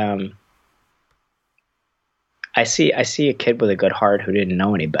 I see a kid with a good heart who didn't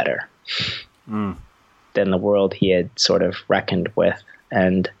know any better than the world he had sort of reckoned with,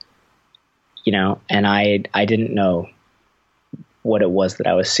 and and I didn't know what it was that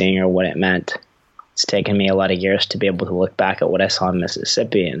I was seeing or what it meant. It's taken me a lot of years to be able to look back at what I saw in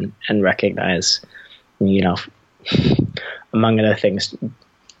Mississippi and recognize, among other things,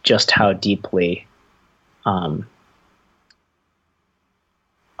 just how deeply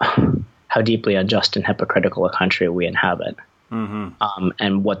unjust and hypocritical a country we inhabit. Mm-hmm.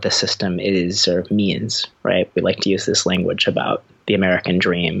 And what the system is or means, right? We like to use this language about the American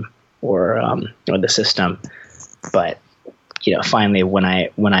dream or the system, but finally, when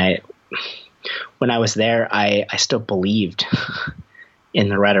I was there, I still believed in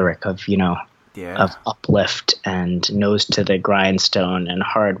the rhetoric of of uplift and nose to the grindstone and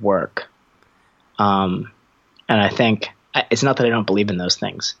hard work. And I think it's not that I don't believe in those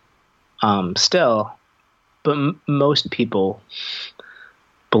things, still, but most people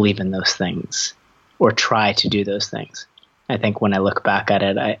believe in those things or try to do those things. I think when I look back at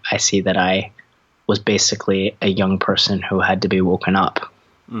it, I see that I was basically a young person who had to be woken up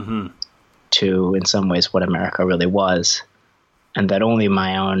to, in some ways, what America really was, and that only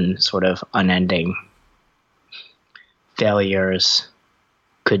my own sort of unending failures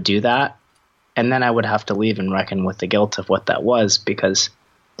could do that. And then I would have to leave and reckon with the guilt of what that was, because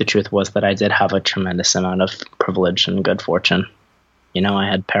the truth was that I did have a tremendous amount of privilege and good fortune. You know, I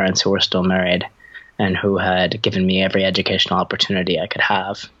had parents who were still married and who had given me every educational opportunity I could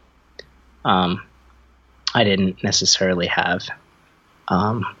have. I didn't necessarily have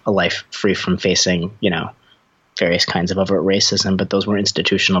a life free from facing, you know, various kinds of overt racism, but those were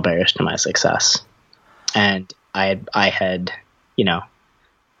institutional barriers to my success. And I had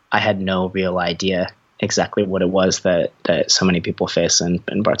no real idea exactly what it was that so many people face in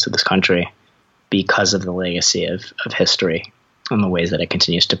parts of this country because of the legacy of history and the ways that it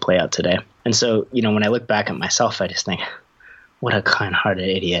continues to play out today. And so, you know, when I look back at myself, I just think, what a kind-hearted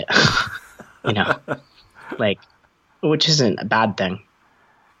idiot, you know, like, which isn't a bad thing.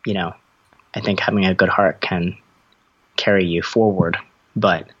 You know, I think having a good heart can carry you forward,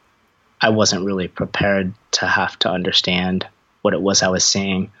 but I wasn't really prepared to have to understand what it was I was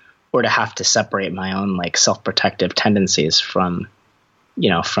seeing, or to have to separate my own like self-protective tendencies from, you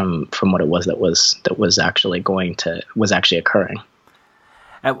know, from what it was that was actually occurring.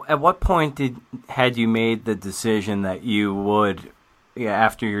 At what point had you made the decision that you would,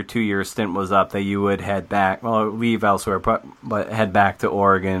 after your 2-year stint was up, that you would leave elsewhere, but head back to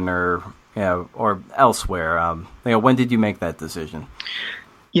Oregon or elsewhere? When did you make that decision?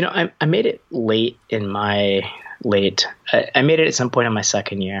 You know, I made it late in my I made it at some point in my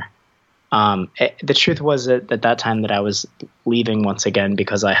second year. The truth was that at that time that I was leaving once again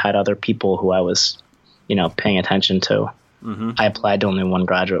because I had other people who I was, you know, paying attention to. Mm-hmm. I applied to only one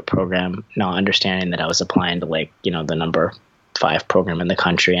graduate program, not understanding that I was applying to, like, you know, the number 5 program in the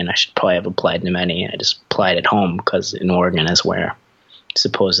country, and I should probably have applied to many. I just applied at home because in Oregon is where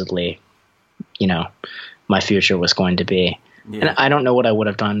supposedly, you know, my future was going to be. Yeah. And I don't know what I would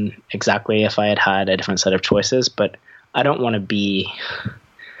have done exactly if I had had a different set of choices, but I don't want to be.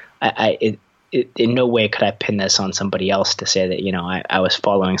 In no way could I pin this on somebody else to say that, you know, I was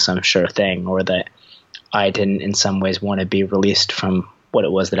following some sure thing, or that I didn't in some ways want to be released from what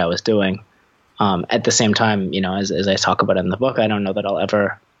it was that I was doing. At the same time, you know, as I talk about in the book, I don't know that I'll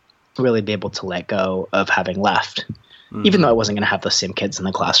ever really be able to let go of having left, even though I wasn't going to have the same kids in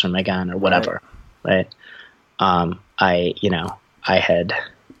the classroom again or whatever. Right.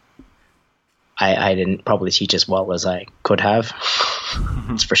 I didn't probably teach as well as I could have,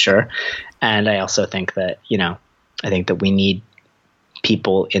 that's for sure. And I also think that, you know, I think that we need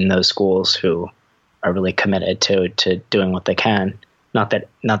people in those schools who are really committed to doing what they can. Not that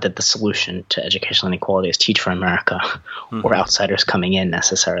the solution to educational inequality is teach for America or outsiders coming in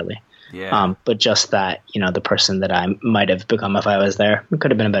necessarily. Yeah. But just that, you know, the person that I might have become if I was there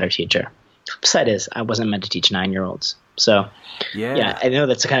could have been a better teacher. The flip side is I wasn't meant to teach 9-year-olds. So yeah, I know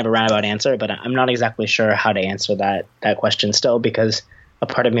that's a kind of a roundabout answer, but I'm not exactly sure how to answer that question still, because a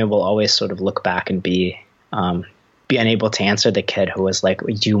part of me will always sort of look back and be unable to answer the kid who was like,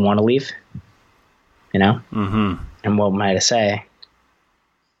 do you want to leave? You know? Mm-hmm. And what might I say?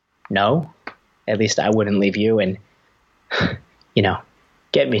 No, at least I wouldn't leave you, and, you know,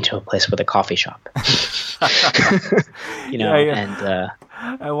 get me to a place with a coffee shop, you know,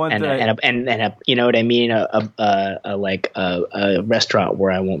 I want and you know what I mean? A restaurant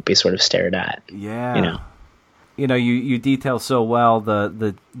where I won't be sort of stared at. Yeah. You know, you detail so well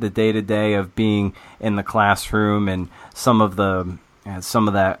the day-to-day of being in the classroom and some of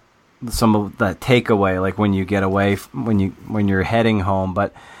that takeaway, like when you get away, when you're heading home.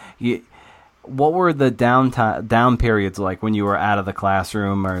 But what were the down periods like when you were out of the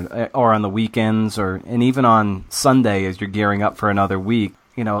classroom, or on the weekends, and even on Sunday as you're gearing up for another week?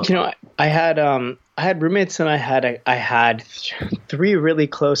 You know, I had roommates, and I had 3 really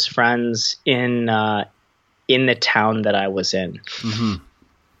close friends in the town that I was in,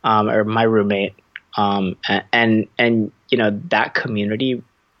 or my roommate, and you know, that community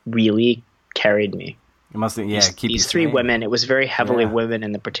really carried me. It must have, these 3 women. It was very heavily women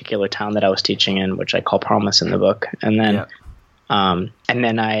in the particular town that I was teaching in, which I call Promise in the book. And then, and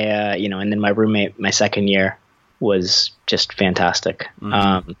then my roommate, my second year, was just fantastic.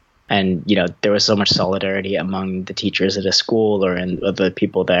 And, you know, there was so much solidarity among the teachers at a school or in the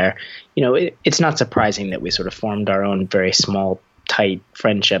people there. You know, it's not surprising that we sort of formed our own very small tight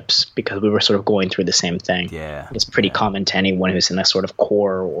friendships because we were sort of going through the same thing. Yeah. It's pretty common to anyone who's in a sort of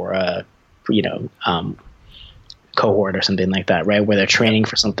corps or a, cohort or something like that, right? Where they're training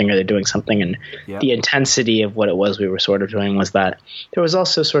for something or they're doing something. And the intensity of what it was we were sort of doing was that there was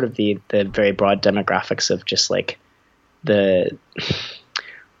also sort of the very broad demographics of just like the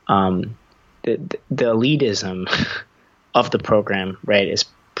elitism of the program, right, is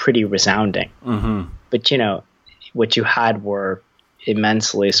pretty resounding. Mm-hmm. But, what you had were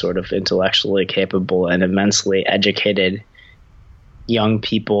immensely sort of intellectually capable and immensely educated young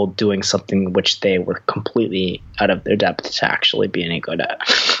people doing something which they were completely out of their depth to actually be any good at.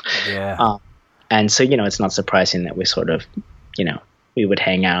 Yeah. And so, it's not surprising that we sort of, we would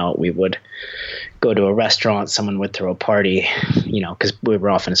hang out, we would go to a restaurant, someone would throw a party, because we were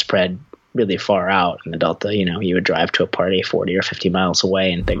often spread really far out in the Delta. You would drive to a party 40 or 50 miles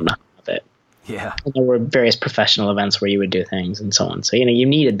away and think nothing of it. Yeah. And there were various professional events where you would do things and so on. So, you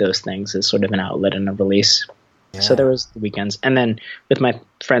needed those things as sort of an outlet and a release. Yeah. So there was the weekends. And then with my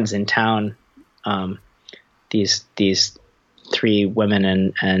friends in town, these three women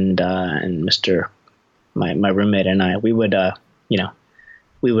and Mr. my roommate and I, we would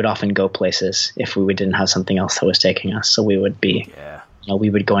often go places if we didn't have something else that was taking us. So we would be, we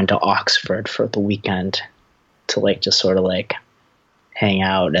would go into Oxford for the weekend to like just sort of like hang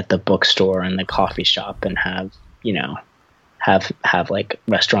out at the bookstore and the coffee shop and have have like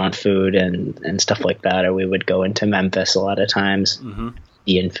restaurant food and stuff like that. Or we would go into Memphis a lot of times,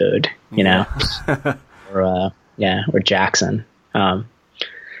 Indian food, or Jackson. And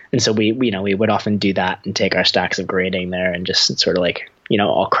so we would often do that and take our stacks of grading there and just sort of like,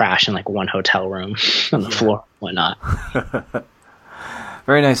 all crash in like one hotel room on the floor, whatnot.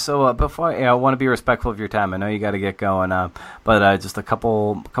 Very nice. So before I want to be respectful of your time. I know you got to get going, but just a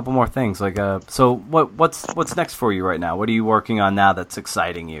couple more things. Like, so what's next for you right now? What are you working on now that's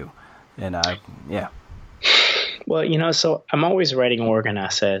exciting you? And yeah. Well, so I'm always writing organ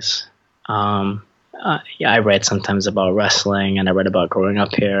essays. I write sometimes about wrestling, and I read about growing up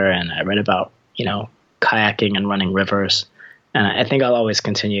here, and I read about kayaking and running rivers. And I think I'll always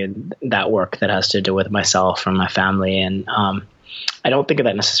continue that work that has to do with myself and my family. And I don't think of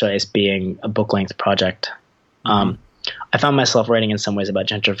that necessarily as being a book-length project. I found myself writing in some ways about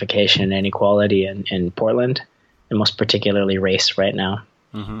gentrification and inequality in Portland, and most particularly race right now.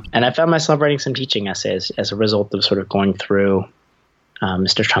 And I found myself writing some teaching essays as a result of sort of going through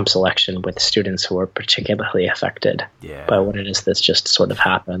Mr. Trump's election with students who were particularly affected by what it is that's just sort of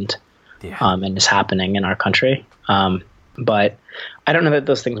happened and is happening in our country. But I don't know that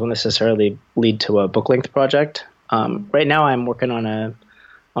those things will necessarily lead to a book-length project. Right now I'm working on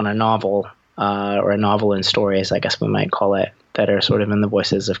a novel, or a novel in stories, I guess we might call it, that are sort of in the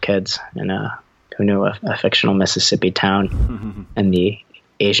voices of kids who knew a fictional Mississippi town and the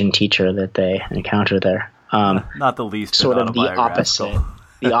Asian teacher that they encounter there. Not the least sort of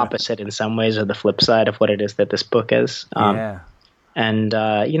the opposite in some ways, or the flip side of what it is that this book is. And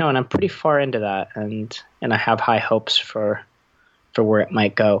I'm pretty far into that, and I have high hopes for where it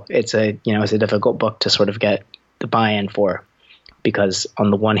might go. It's a difficult book to sort of get the buy-in for, because on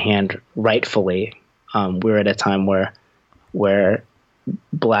the one hand, rightfully, we're at a time where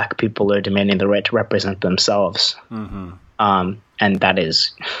Black people are demanding the right to represent themselves, and that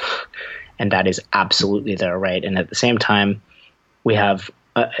is absolutely their right. And at the same time, we have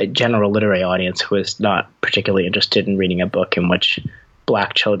a general literary audience who is not particularly interested in reading a book in which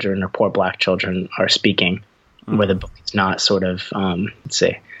Black children or poor Black children are speaking, where the book is not sort of, let's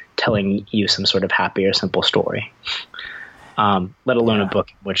say, telling you some sort of happy or simple story, let alone a book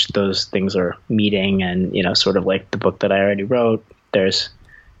in which those things are meeting. And, sort of like the book that I already wrote, there's,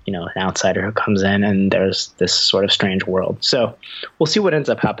 an outsider who comes in and there's this sort of strange world. So we'll see what ends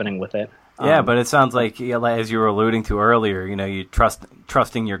up happening with it. Yeah, but it sounds like, as you were alluding to earlier, you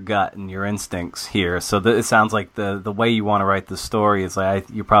trusting your gut and your instincts here. So it sounds like the way you want to write the story is like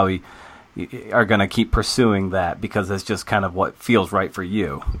you probably are going to keep pursuing that because it's just kind of what feels right for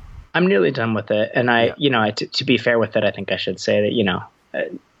you. I'm nearly done with it, and to be fair with it, I think I should say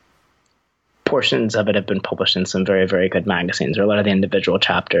that portions of it have been published in some very, very good magazines, or a lot of the individual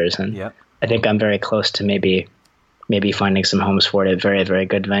chapters, and I think I'm very close to maybe finding some homes for it at very, very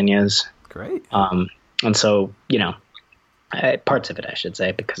good venues. Great. And so, parts of it, I should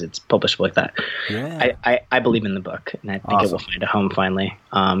say, because it's published like that. Yeah. I believe in the book, and I think it will find a home finally.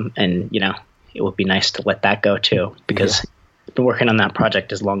 And, it would be nice to let that go too, because been working on that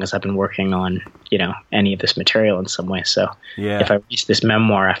project as long as I've been working on, any of this material in some way. So if I release this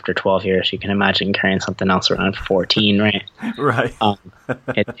memoir after 12 years, you can imagine carrying something else around for 14, right? Right.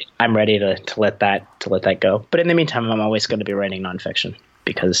 I'm ready to let that go. But in the meantime, I'm always going to be writing nonfiction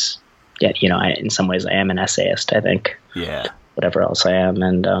because, in some ways I am an essayist, I think. Yeah. Whatever else I am.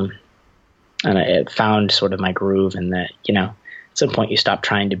 And I found sort of my groove in that, at some point you stop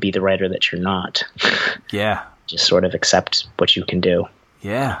trying to be the writer that you're not. Yeah. Just sort of accept what you can do.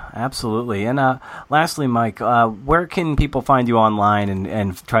 Yeah, absolutely. And lastly, Mike, where can people find you online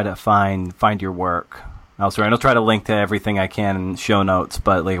and try to find your work elsewhere? And I'll try to link to everything I can in show notes,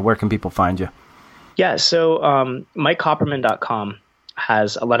 but where can people find you? Yeah, so MikeCopperman.com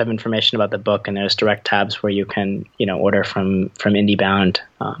has a lot of information about the book, and there's direct tabs where you can, order from IndieBound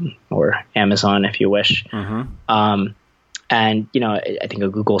or Amazon if you wish. Mm-hmm. And, I think a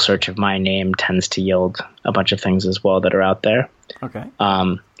Google search of my name tends to yield a bunch of things as well that are out there. Okay.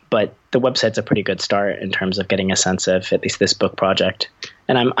 But the website's a pretty good start in terms of getting a sense of at least this book project.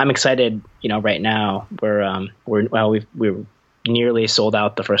 And I'm excited, right now we're nearly sold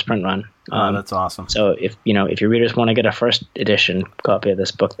out the first print run. That's awesome. So if your readers want to get a first edition copy of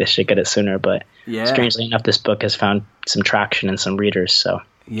this book, they should get it sooner. But strangely enough, this book has found some traction in some readers. So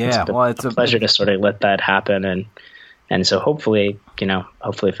it's a pleasure to sort of let that happen. And so hopefully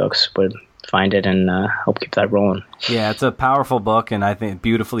folks would find it and help keep that rolling. Yeah, it's a powerful book, and I think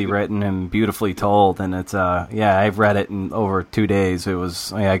beautifully written and beautifully told. And it's I've read it in over 2 days. It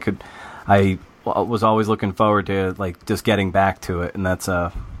was I was always looking forward to just getting back to it, and that's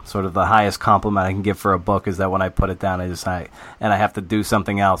sort of the highest compliment I can give for a book is that when I put it down, I have to do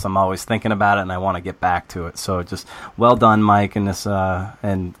something else. I'm always thinking about it, and I want to get back to it. So just well done, Mike, and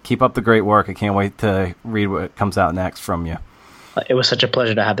and keep up the great work. I can't wait to read what comes out next from you. It was such a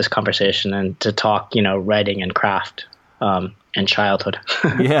pleasure to have this conversation and to talk, writing and craft and childhood.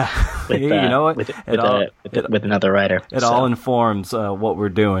 Yeah, with, with another writer. It all informs what we're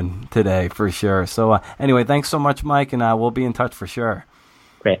doing today for sure. So anyway, thanks so much, Mike, and we'll be in touch for sure.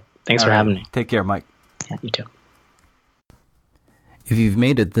 Great. Thanks for having me. Take care, Mike. Yeah, you too. If you've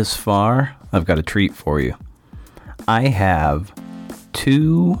made it this far, I've got a treat for you. I have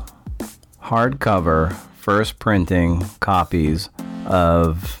 2 hardcover first printing copies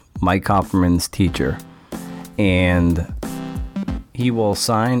of Mike Copperman's Teacher, and he will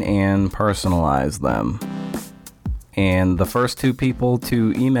sign and personalize them. And the first 2 people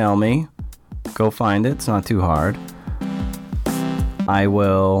to email me, go find it. It's not too hard. I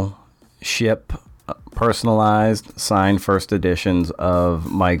will ship personalized, signed first editions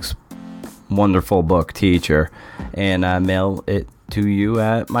of Mike's wonderful book, Teacher, and mail it to you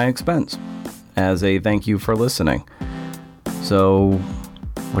at my expense as a thank you for listening. So,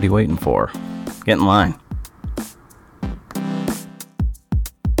 what are you waiting for? Get in line.